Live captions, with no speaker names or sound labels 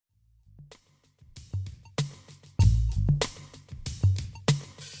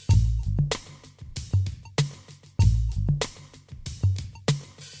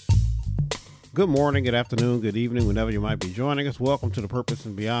Good morning, good afternoon, good evening, whenever you might be joining us. Welcome to the Purpose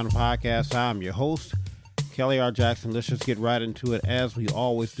and Beyond podcast. I'm your host, Kelly R. Jackson. Let's just get right into it as we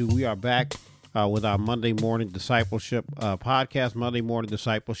always do. We are back with our Monday morning discipleship podcast, Monday morning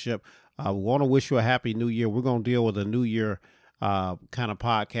discipleship. We want to wish you a happy new year. We're going to deal with a new year kind of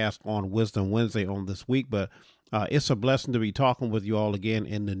podcast on Wisdom Wednesday on this week, but it's a blessing to be talking with you all again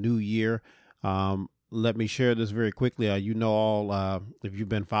in the new year. Let me share this very quickly. If you've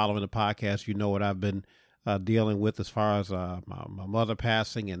been following the podcast, you know what I've been dealing with as far as my mother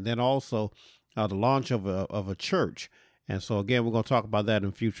passing, and then also the launch of a church. And so, again, we're going to talk about that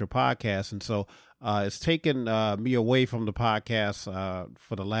in future podcasts. And so it's taken me away from the podcast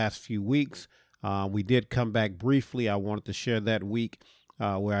for the last few weeks. We did come back briefly. I wanted to share that week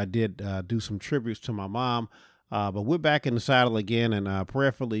where I did do some tributes to my mom. But we're back in the saddle again, and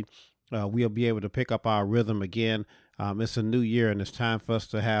prayerfully, we'll be able to pick up our rhythm again. It's a new year, and it's time for us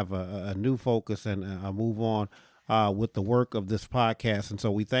to have a new focus and move on with the work of this podcast. And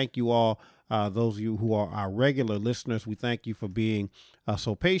so we thank you all, those of you who are our regular listeners. We thank you for being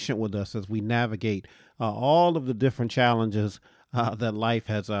so patient with us as we navigate all of the different challenges that life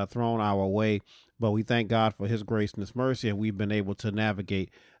has thrown our way. But we thank God for his grace and his mercy, and we've been able to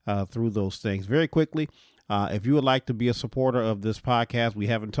navigate through those things. Very quickly, if you would like to be a supporter of this podcast, we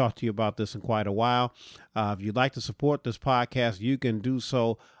haven't talked to you about this in quite a while. If you'd like to support this podcast, you can do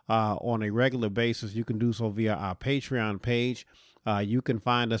so on a regular basis. You can do so via our Patreon page. You can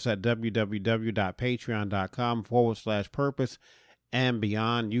find us at www.patreon.com/purpose and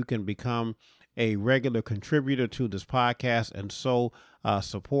beyond. You can become a regular contributor to this podcast and so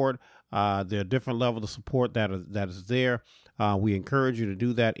support. There are different levels of support that is there. We encourage you to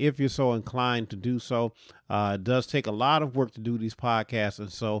do that if you're so inclined to do so. It does take a lot of work to do these podcasts,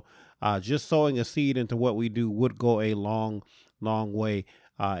 and so just sowing a seed into what we do would go a long way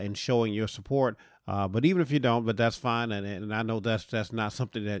in showing your support. But even if you don't, but that's fine, and I know that's not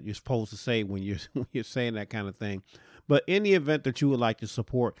something that you're supposed to say when you're saying that kind of thing. But in the event that you would like to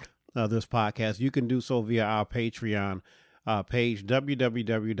support this podcast, you can do so via our Patreon page,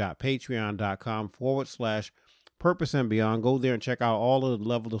 www.patreon.com/purpose and beyond. Go there and check out all of the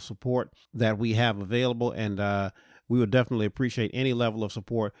level of support that we have available. And we would definitely appreciate any level of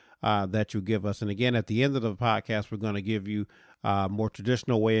support that you give us. And again, at the end of the podcast, we're going to give you a more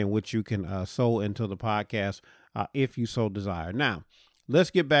traditional way in which you can sow into the podcast if you so desire. Now,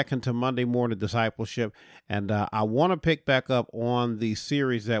 let's get back into Monday morning discipleship. And I want to pick back up on the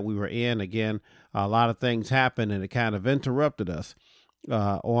series that we were in. Again, a lot of things happened and it kind of interrupted us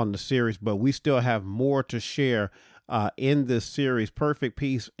on the series, but we still have more to share in this series, Perfect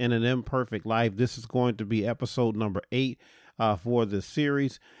Peace in an Imperfect Life. This is going to be episode number 8 for this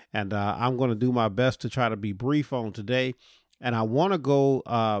series. And I'm going to do my best to try to be brief on today. And I want to go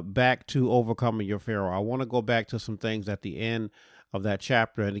back to overcoming your Pharaoh. I want to go back to some things at the end of that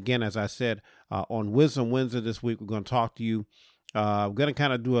chapter. And again, as I said, on Wisdom Wednesday this week, we're going to talk to you. We're going to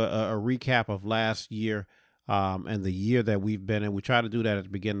kind of do a recap of last year and the year that we've been in. We try to do that at the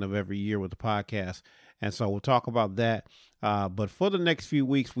beginning of every year with the podcast. And so we'll talk about that. But for the next few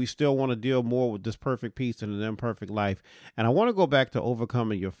weeks, we still want to deal more with this perfect peace in an imperfect life. And I want to go back to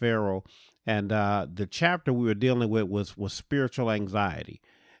overcoming your Pharaoh. And the chapter we were dealing with was spiritual anxiety.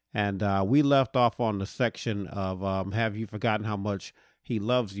 And we left off on the section of have you forgotten how much he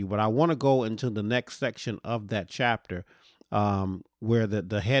loves you? But I want to go into the next section of that chapter where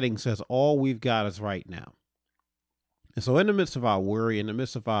the heading says, all we've got is right now. And so in the midst of our worry, in the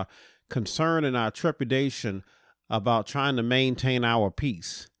midst of our concern and our trepidation about trying to maintain our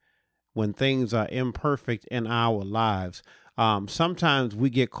peace when things are imperfect in our lives, sometimes we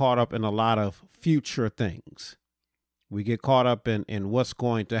get caught up in a lot of future things. We get caught up in what's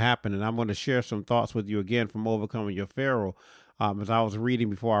going to happen. And I'm going to share some thoughts with you again from Overcoming Your Pharaoh, as I was reading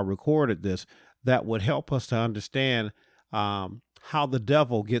before I recorded this, that would help us to understand how the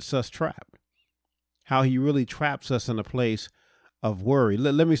devil gets us trapped, how he really traps us in a place of worry.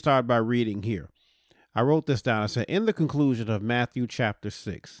 Let me start by reading here. I wrote this down. I said, in the conclusion of Matthew chapter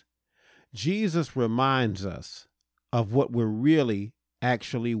 6, Jesus reminds us of what we're really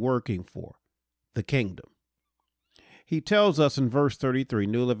actually working for, the kingdom. He tells us in verse 33,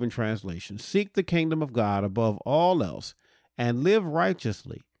 New Living Translation, seek the kingdom of God above all else and live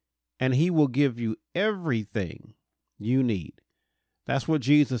righteously, and he will give you everything you need. That's what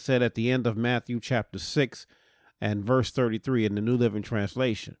Jesus said at the end of Matthew chapter 6 and verse 33 in the New Living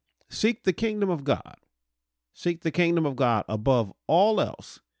Translation. Seek the kingdom of God. Seek the kingdom of God above all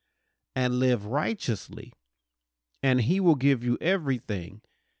else and live righteously, and he will give you everything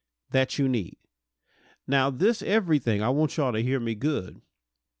that you need. Now, this everything, I want y'all to hear me good.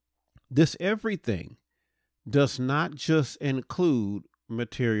 This everything does not just include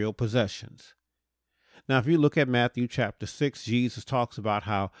material possessions. Now, if you look at Matthew chapter 6, Jesus talks about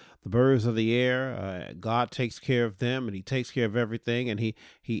how the birds of the air, God takes care of them, and he takes care of everything. And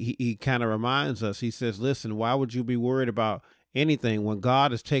he kind of reminds us, he says, listen, why would you be worried about anything when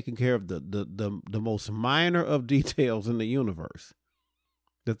God is taking care of the most minor of details in the universe?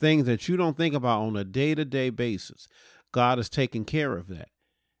 The things that you don't think about on a day-to-day basis, God is taking care of that.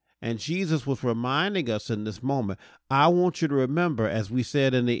 And Jesus was reminding us in this moment, I want you to remember, as we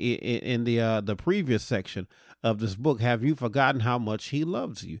said in the previous section of this book, have you forgotten how much he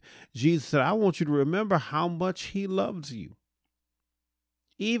loves you? Jesus said, I want you to remember how much he loves you,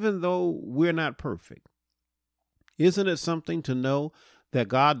 even though we're not perfect. Isn't it something to know that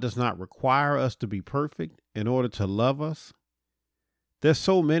God does not require us to be perfect in order to love us? There's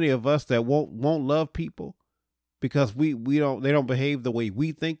so many of us that won't love people because they don't behave the way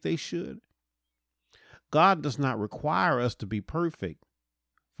we think they should. God does not require us to be perfect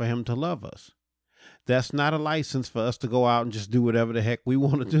for him to love us. That's not a license for us to go out and just do whatever the heck we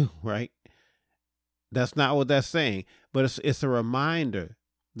want to do, right? That's not what that's saying. But it's a reminder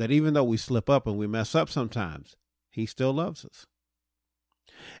that even though we slip up and we mess up sometimes, he still loves us.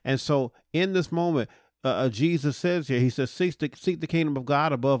 And so in this moment, Jesus says here, he says, seek the kingdom of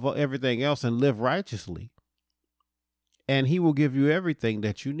God above everything else and live righteously, and he will give you everything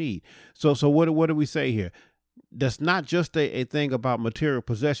that you need. So what do we say here? That's not just a thing about material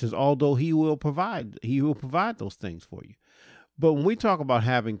possessions, although he will provide those things for you. But when we talk about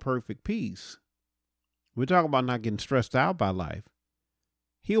having perfect peace, we talk about not getting stressed out by life.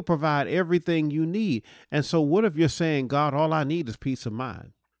 He'll provide everything you need. And so what if you're saying, God, all I need is peace of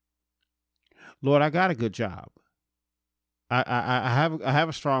mind? Lord, I got a good job. I have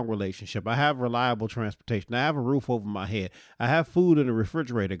a strong relationship. I have reliable transportation. I have a roof over my head. I have food in the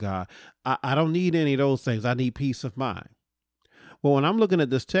refrigerator, God. I don't need any of those things. I need peace of mind. Well, when I'm looking at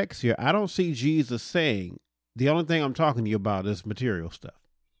this text here, I don't see Jesus saying the only thing I'm talking to you about is material stuff.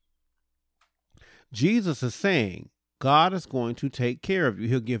 Jesus is saying God is going to take care of you.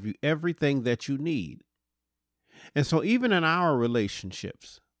 He'll give you everything that you need. And so even in our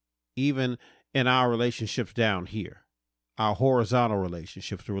relationships, even in our relationships down here, our horizontal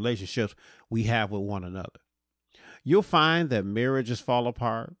relationships, the relationships we have with one another, you'll find that marriages fall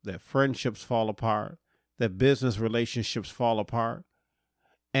apart, that friendships fall apart, that business relationships fall apart,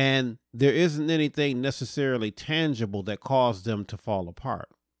 and there isn't anything necessarily tangible that caused them to fall apart.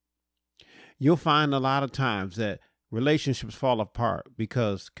 You'll find a lot of times that relationships fall apart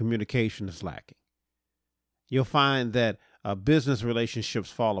because communication is lacking. You'll find that business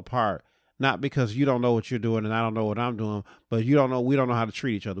relationships fall apart not because you don't know what you're doing and I don't know what I'm doing, but we don't know how to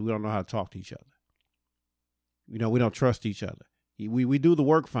treat each other. We don't know how to talk to each other. We don't trust each other. We do the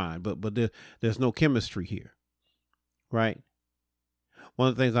work fine, but there's no chemistry here, right? One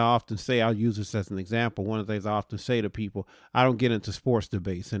of the things I often say, I'll use this as an example. One of the things I often say to people, I don't get into sports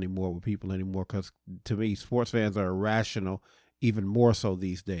debates anymore with people anymore because to me, sports fans are irrational, even more so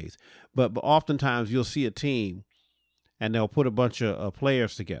these days. But oftentimes you'll see a team and they'll put a bunch of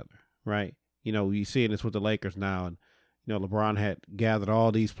players together, right? You see this with the Lakers now, and LeBron had gathered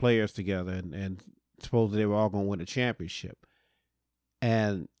all these players together and supposedly they were all going to win a championship.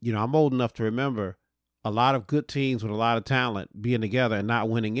 And, I'm old enough to remember a lot of good teams with a lot of talent being together and not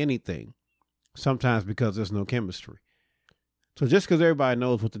winning anything, sometimes because there's no chemistry. So just because everybody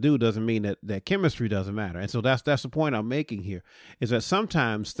knows what to do doesn't mean that chemistry doesn't matter. And so that's the point I'm making here, is that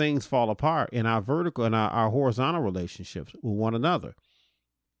sometimes things fall apart in our vertical and our horizontal relationships with one another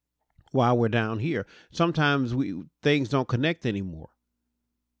while we're down here. Sometimes things don't connect anymore.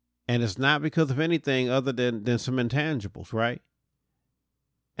 And it's not because of anything other than some intangibles, right?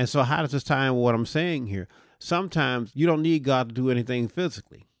 And so how does this tie in with what I'm saying here? Sometimes you don't need God to do anything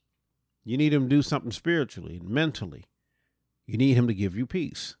physically. You need him to do something spiritually and mentally. You need him to give you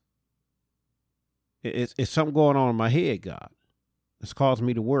peace. It's something going on in my head, God. It's causing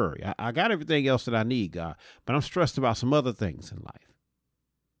me to worry. I got everything else that I need, God, but I'm stressed about some other things in life.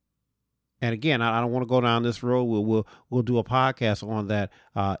 And again, I don't want to go down this road. We'll do a podcast on that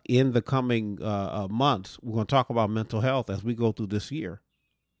in the coming months. We're going to talk about mental health as we go through this year.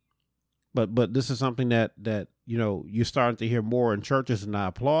 But this is something that you're starting to hear more in churches, and I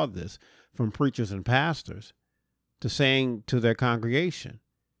applaud this, from preachers and pastors, to saying to their congregation,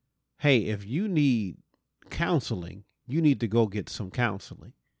 hey, if you need counseling, you need to go get some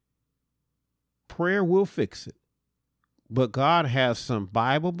counseling. Prayer will fix it. But God has some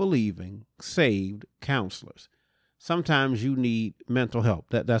Bible-believing, saved counselors. Sometimes you need mental help.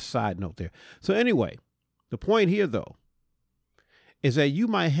 That's a side note there. So anyway, the point here, though, is that you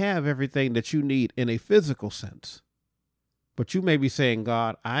might have everything that you need in a physical sense, but you may be saying,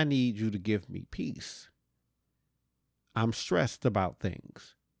 God, I need you to give me peace. I'm stressed about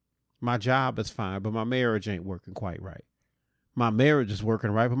things. My job is fine, but my marriage ain't working quite right. My marriage is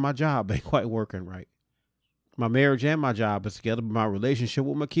working right, but my job ain't quite working right. My marriage and my job is together, but my relationship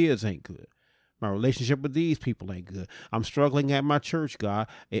with my kids ain't good. My relationship with these people ain't good. I'm struggling at my church, God.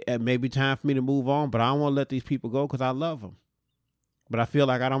 It may be time for me to move on, but I don't want to let these people go because I love them. But I feel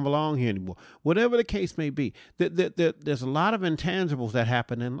like I don't belong here anymore. Whatever the case may be, there's a lot of intangibles that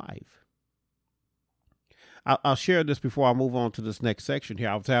happen in life. I'll share this before I move on to this next section here.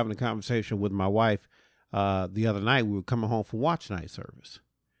 I was having a conversation with my wife the other night. We were coming home from watch night service,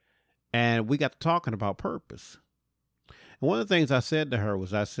 and we got to talking about purpose. And one of the things I said to her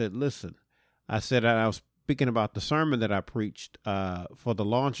was, I said, listen, I was speaking about the sermon that I preached for the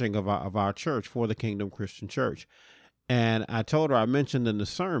launching of our church, for the Kingdom Christian Church. And I told her, I mentioned in the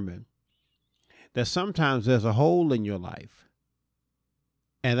sermon that sometimes there's a hole in your life.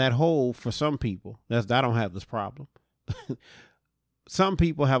 And that hole, for some people, I don't have this problem. Some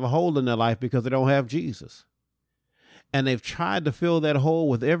people have a hole in their life because they don't have Jesus. And they've tried to fill that hole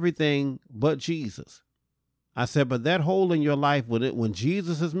with everything but Jesus. I said, but that hole in your life, when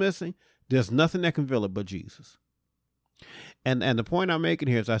Jesus is missing, there's nothing that can fill it but Jesus. And the point I'm making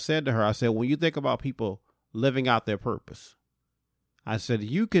here is, I said to her, when you think about people living out their purpose, I said,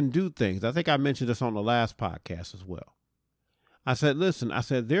 you can do things. I think I mentioned this on the last podcast as well. I said, listen,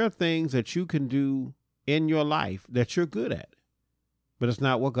 there are things that you can do in your life that you're good at, but it's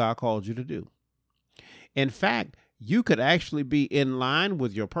not what God called you to do. In fact, you could actually be in line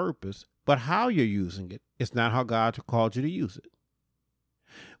with your purpose, but how you're using it, it's not how God called you to use it.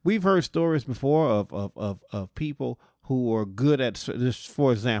 We've heard stories before of people who are good at this.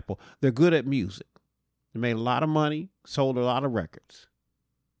 For example, they're good at music. They made a lot of money, sold a lot of records,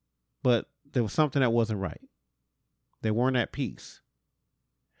 but there was something that wasn't right. They weren't at peace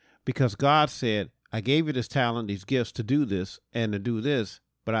because God said, I gave you this talent, these gifts to do this and to do this,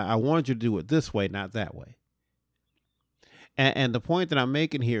 but I wanted you to do it this way, not that way. And the point that I'm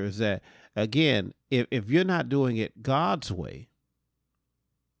making here is that, again, if you're not doing it God's way,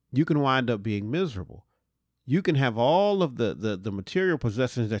 you can wind up being miserable. You can have all of the material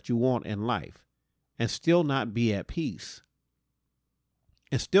possessions that you want in life and still not be at peace,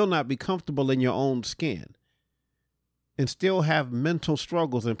 and still not be comfortable in your own skin, and still have mental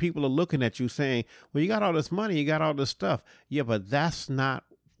struggles. And people are looking at you saying, well, you got all this money, you got all this stuff. Yeah, but that's not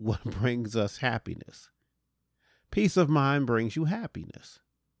what brings us happiness. Peace of mind brings you happiness.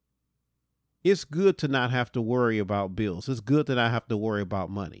 It's good to not have to worry about bills. It's good to not have to worry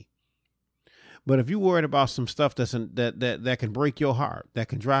about money. But if you're worried about some stuff that can break your heart, that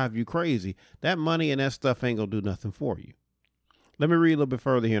can drive you crazy, that money and that stuff ain't gonna do nothing for you. Let me read a little bit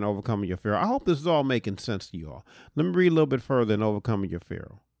further here in Overcoming Your Pharaoh. I hope this is all making sense to you all. Let me read a little bit further in Overcoming Your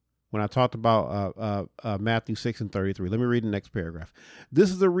Pharaoh. When I talked about Matthew 6:33, let me read the next paragraph. This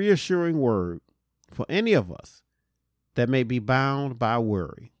is a reassuring word for any of us that may be bound by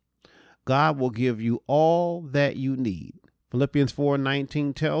worry. God will give you all that you need. Philippians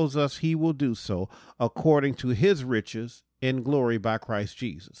 4:19 tells us he will do so according to his riches in glory by Christ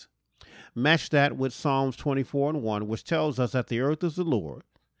Jesus. Match that with Psalms 24:1, which tells us that the earth is the Lord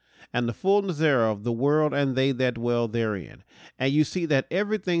and the fullness thereof, the world and they that dwell therein. And you see that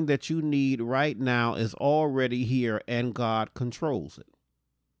everything that you need right now is already here and God controls it.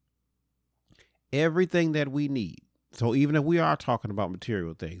 Everything that we need. So even if we are talking about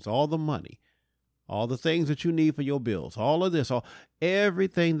material things, all the money, all the things that you need for your bills, all of this,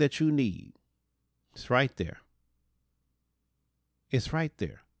 everything that you need, it's right there. It's right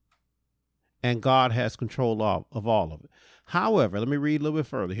there. And God has control of all of it. However, let me read a little bit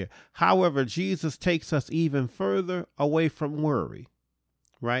further here. However, Jesus takes us even further away from worry,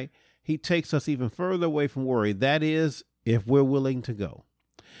 right? He takes us even further away from worry. That is, if we're willing to go.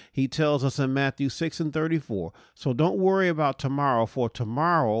 He tells us in Matthew 6:34, so don't worry about tomorrow, for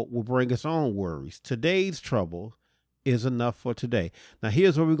tomorrow will bring its own worries. Today's trouble is enough for today. Now,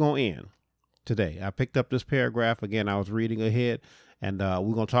 here's where we're going to end today. I picked up this paragraph. Again, I was reading ahead, and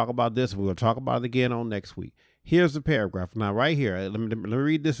we're going to talk about this. We're going to talk about it again on next week. Here's the paragraph. Now, right here, let me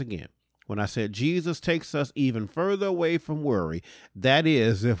read this again. When I said Jesus takes us even further away from worry, that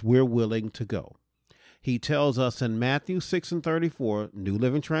is, if we're willing to go. He tells us in Matthew 6:34, New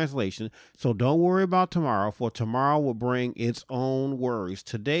Living Translation, so don't worry about tomorrow, for tomorrow will bring its own worries.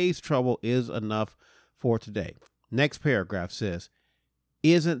 Today's trouble is enough for today. Next paragraph says,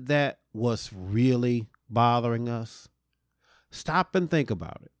 isn't that what's really bothering us? Stop and think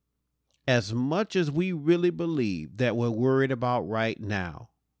about it. As much as we really believe that we're worried about right now,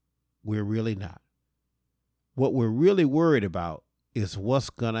 we're really not. What we're really worried about is what's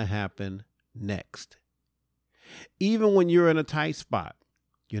going to happen next. Even when you're in a tight spot,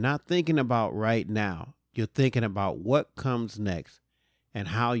 you're not thinking about right now. You're thinking about what comes next and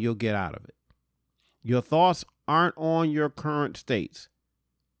how you'll get out of it. Your thoughts aren't on your current states.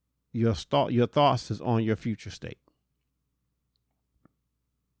 Your thoughts is on your future state.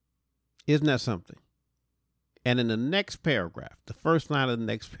 Isn't that something? And in the next paragraph, the first line of the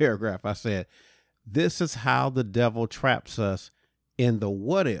next paragraph, I said, this is how the devil traps us in the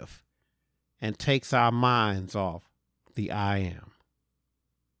what if and takes our minds off the I am.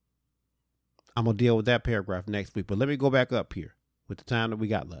 I'm going to deal with that paragraph next week, but let me go back up here with the time that we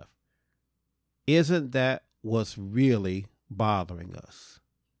got left. Isn't that what's really bothering us?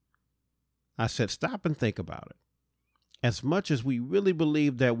 I said, stop and think about it. As much as we really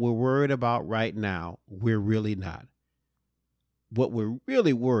believe that we're worried about right now, we're really not. What we're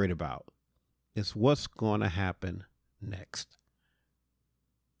really worried about is what's going to happen next.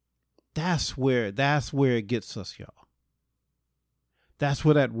 That's where it gets us, y'all. That's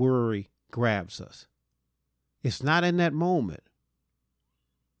where that worry grabs us. It's not in that moment.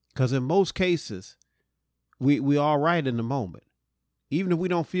 Because in most cases, we all right in the moment. Even if we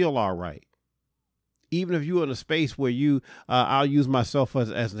don't feel all right. Even if you're in a space where I'll use myself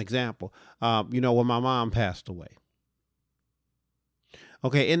as an example, when my mom passed away.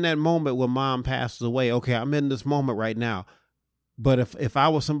 Okay, in that moment when mom passes away, okay, I'm in this moment right now. But if I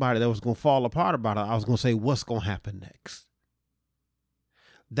was somebody that was going to fall apart about it, I was going to say, what's going to happen next?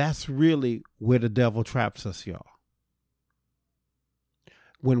 That's really where the devil traps us, y'all.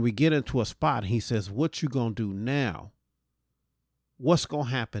 When we get into a spot, he says, what you going to do now? What's going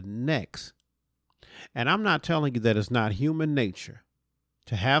to happen next? And I'm not telling you that it's not human nature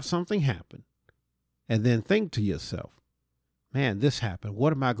to have something happen and then think to yourself, man, this happened.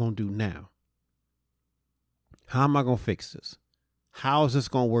 What am I going to do now? How am I going to fix this? How is this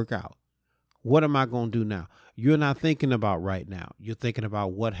going to work out? What am I going to do now? You're not thinking about right now. You're thinking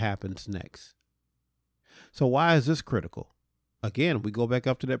about what happens next. So why is this critical? Again, we go back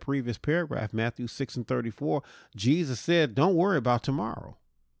up to that previous paragraph, Matthew 6:34. Jesus said, don't worry about tomorrow.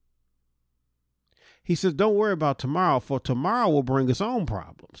 He says, don't worry about tomorrow, for tomorrow will bring its own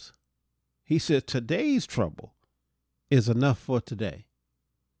problems. He said, today's trouble is enough for today.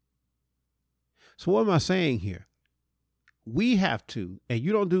 So what am I saying here? We have to, and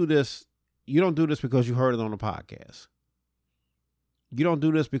you don't do this because you heard it on a podcast. You don't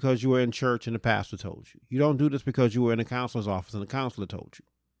do this because you were in church and the pastor told you. You don't do this because you were in a counselor's office and the counselor told you.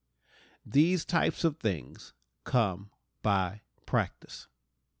 These types of things come by practice.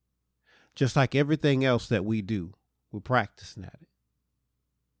 Just like everything else that we do, we're practicing at it.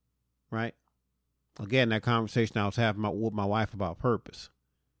 Right? Again, that conversation I was having with my wife about purpose.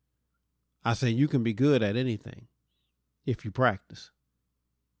 I said, you can be good at anything if you practice.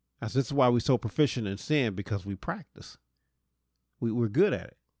 I said, this is why we're so proficient in sin, because we practice. We're good at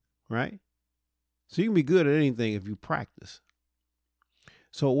it, right? So you can be good at anything if you practice.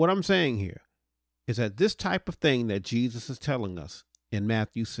 So what I'm saying here is that this type of thing that Jesus is telling us in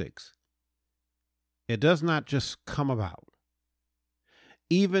Matthew 6, it does not just come about.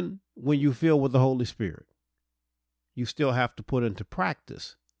 Even when you feel with the Holy Spirit, you still have to put into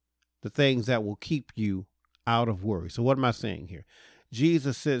practice the things that will keep you out of worry. So what am I saying here?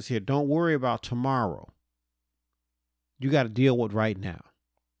 Jesus says here, don't worry about tomorrow. You got to deal with right now.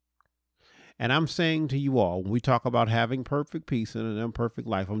 And I'm saying to you all, when we talk about having perfect peace in an imperfect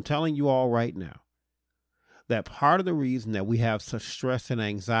life, I'm telling you all right now that part of the reason that we have such stress and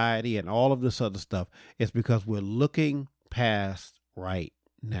anxiety and all of this other stuff is because we're looking past right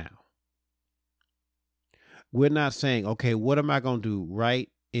now. We're not saying, okay, what am I going to do right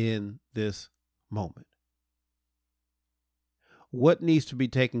in this moment? What needs to be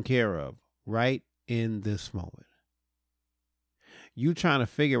taken care of right in this moment? You trying to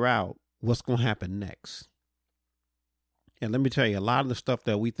figure out what's going to happen next. And let me tell you, a lot of the stuff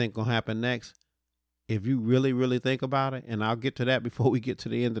that we think going to happen next, if you really, really think about it, and I'll get to that before we get to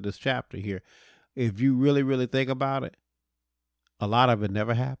the end of this chapter here. If you really, really think about it, a lot of it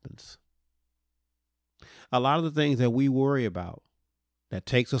never happens. A lot of the things that we worry about that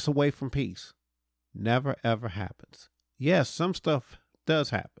takes us away from peace never, ever happens. Yes, some stuff does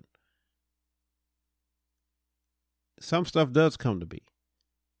happen. Some stuff does come to be.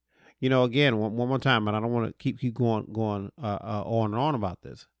 You know, again, one more time, and I don't want to keep going on and on about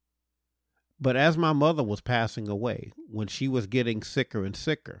this. But as my mother was passing away, when she was getting sicker and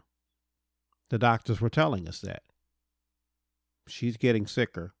sicker, the doctors were telling us that she's getting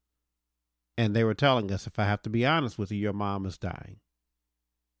sicker And they were telling us, if I have to be honest with you, your mom is dying.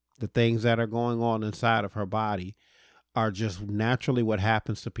 The things that are going on inside of her body are just naturally what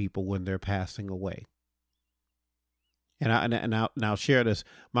happens to people when they're passing away. And I'll share this.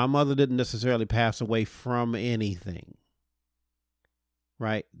 My mother didn't necessarily pass away from anything,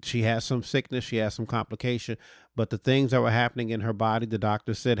 right? She had some sickness, she had some complication, but the things that were happening in her body, the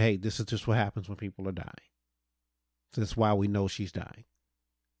doctor said, hey, this is just what happens when people are dying. So that's why we know she's dying.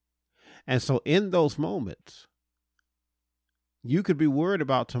 And so in those moments, you could be worried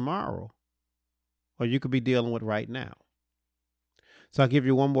about tomorrow, or you could be dealing with right now. So I'll give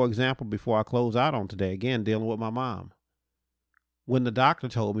you one more example before I close out on today. Again, dealing with my mom. When the doctor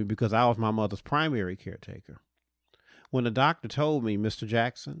told me, because I was my mother's primary caretaker, when the doctor told me, Mr.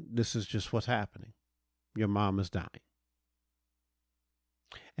 Jackson, this is just what's happening. Your mom is dying.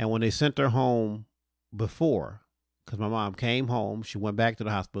 And when they sent her home before, because my mom came home, she went back to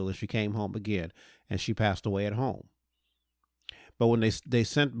the hospital and she came home again and she passed away at home. But when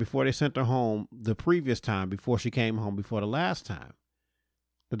before they sent her home the previous time, before she came home, before the last time,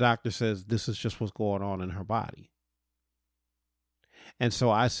 the doctor says, this is just what's going on in her body. And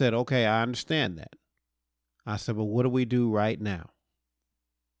so I said, okay, I understand that. I said, but what do we do right now?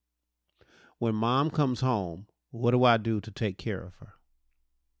 When mom comes home, what do I do to take care of her?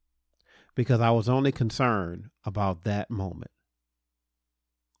 Because I was only concerned about that moment.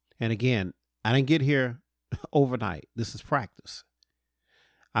 And again, I didn't get here overnight. This is practice.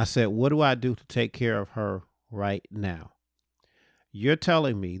 I said, what do I do to take care of her right now? You're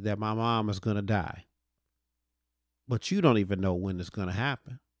telling me that my mom is going to die, but you don't even know when it's going to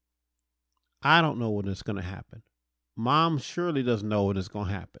happen. I don't know when it's going to happen. Mom surely doesn't know when it's going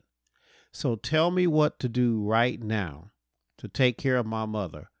to happen. So tell me what to do right now to take care of my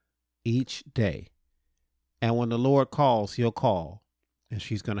mother each day. And when the Lord calls, he'll call, and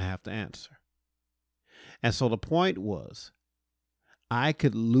she's going to have to answer. And so the point was, I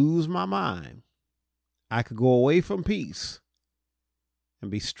could lose my mind. I could go away from peace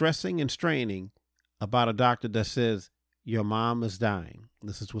and be stressing and straining about a doctor that says, your mom is dying.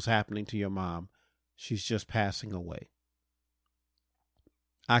 This is what's happening to your mom. She's just passing away.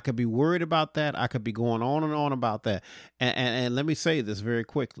 I could be worried about that. I could be going on and on about that. And let me say this very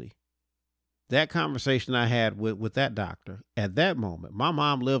quickly. That conversation I had with that doctor at that moment, my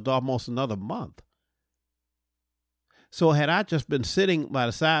mom lived almost another month. So had I just been sitting by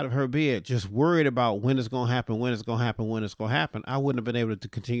the side of her bed, just worried about when it's going to happen, when it's going to happen, when it's going to happen, I wouldn't have been able to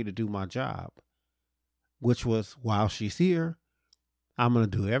continue to do my job, which was, while she's here, I'm going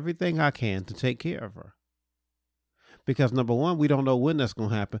to do everything I can to take care of her. Because number one, we don't know when that's going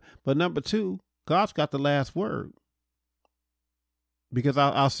to happen. But number two, God's got the last word. Because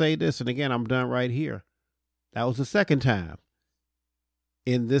I'll say this, and again, I'm done right here. That was the second time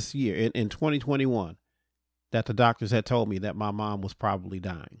in this year, in 2021, that the doctors had told me that my mom was probably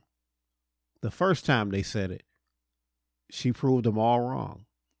dying. The first time they said it, she proved them all wrong.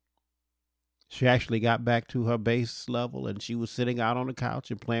 She actually got back to her base level and she was sitting out on the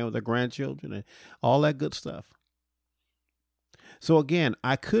couch and playing with her grandchildren and all that good stuff. So again,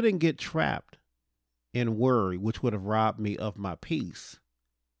 I couldn't get trapped in worry, which would have robbed me of my peace.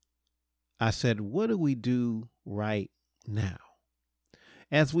 I said, what do we do right now?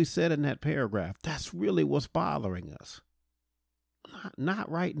 As we said in that paragraph, that's really what's bothering us. Not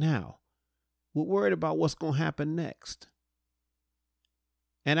right now. We're worried about what's going to happen next.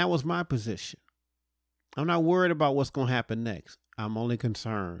 And that was my position. I'm not worried about what's going to happen next. I'm only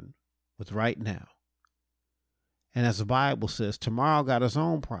concerned with right now. And as the Bible says, tomorrow got its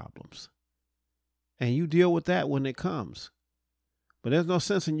own problems. And you deal with that when it comes. But there's no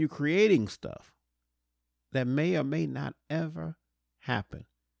sense in you creating stuff that may or may not ever happen.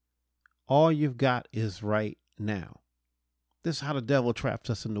 All you've got is right now. This is how the devil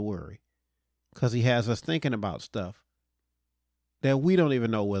traps us into worry. Because he has us thinking about stuff that we don't even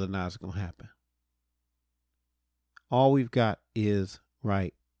know whether or not it's going to happen. All we've got is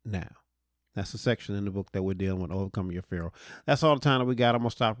right now. That's the section in the book that we're dealing with, Overcoming Your Pharaoh. That's all the time that we got. I'm going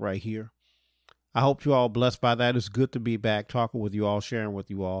to stop right here. I hope you all blessed by that. It's good to be back talking with you all, sharing with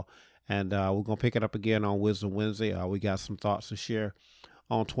you all. And we're going to pick it up again on Wisdom Wednesday. We got some thoughts to share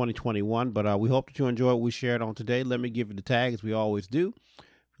on 2021, but we hope that you enjoy what we shared on today. Let me give you the tag as we always do. If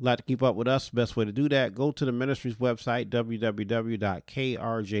you'd like to keep up with us, the best way to do that, go to the ministry's website,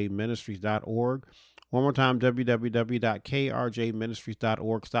 www.krjministries.org. One more time,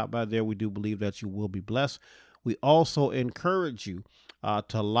 www.krjministries.org. Stop by there. We do believe that you will be blessed. We also encourage you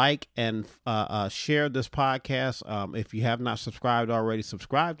to like and share this podcast. If you have not subscribed already,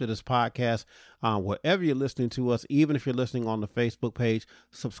 subscribe to this podcast wherever you're listening to us. Even if you're listening on the Facebook page,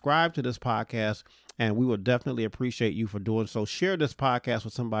 subscribe to this podcast, and we would definitely appreciate you for doing so. Share this podcast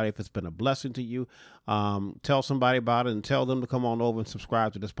with somebody if it's been a blessing to you. Tell somebody about it and tell them to come on over and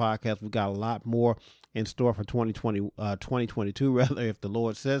subscribe to this podcast. We've got a lot more in store for 2022, rather, if the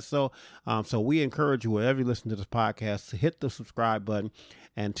Lord says so. So we encourage you, wherever you listen to this podcast, to hit the subscribe button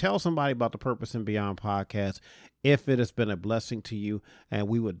and tell somebody about the Purpose and Beyond podcast if it has been a blessing to you. And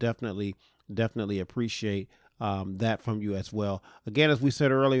we would definitely appreciate that from you as well. Again, as we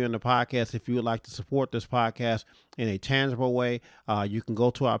said earlier in the podcast, if you would like to support this podcast in a tangible way, you can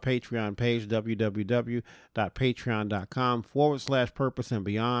go to our Patreon page, www.patreon.com/purpose and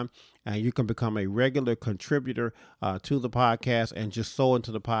beyond. And you can become a regular contributor to the podcast and just sow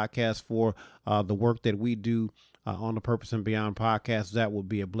into the podcast for the work that we do on the Purpose and Beyond podcast. That would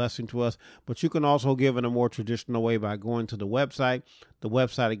be a blessing to us. But you can also give in a more traditional way by going to the website. The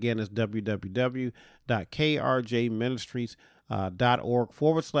website, again, is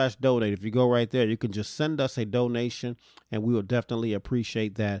www.krjministries.org/donate. If you go right there, you can just send us a donation, and we will definitely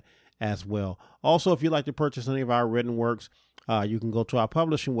appreciate that as well. Also, if you'd like to purchase any of our written works, you can go to our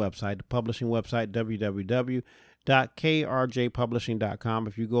publishing website, www.krjpublishing.com.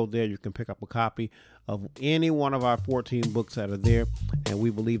 If you go there, you can pick up a copy of any one of our 14 books that are there, and we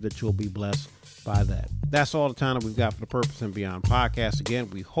believe that you'll be blessed by that. That's all the time that we've got for the Purpose and Beyond podcast. Again,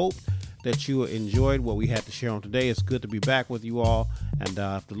 we hope that you enjoyed what we had to share on today. It's good to be back with you all, and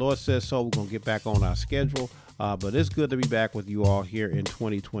if the Lord says so, we're going to get back on our schedule. But it's good to be back with you all here in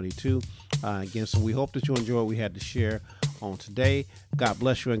 2022. Again, so we hope that you enjoy what we had to share on today. God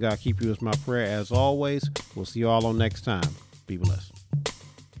bless you and God keep you is my prayer as always. We'll see you all on next time. Be blessed.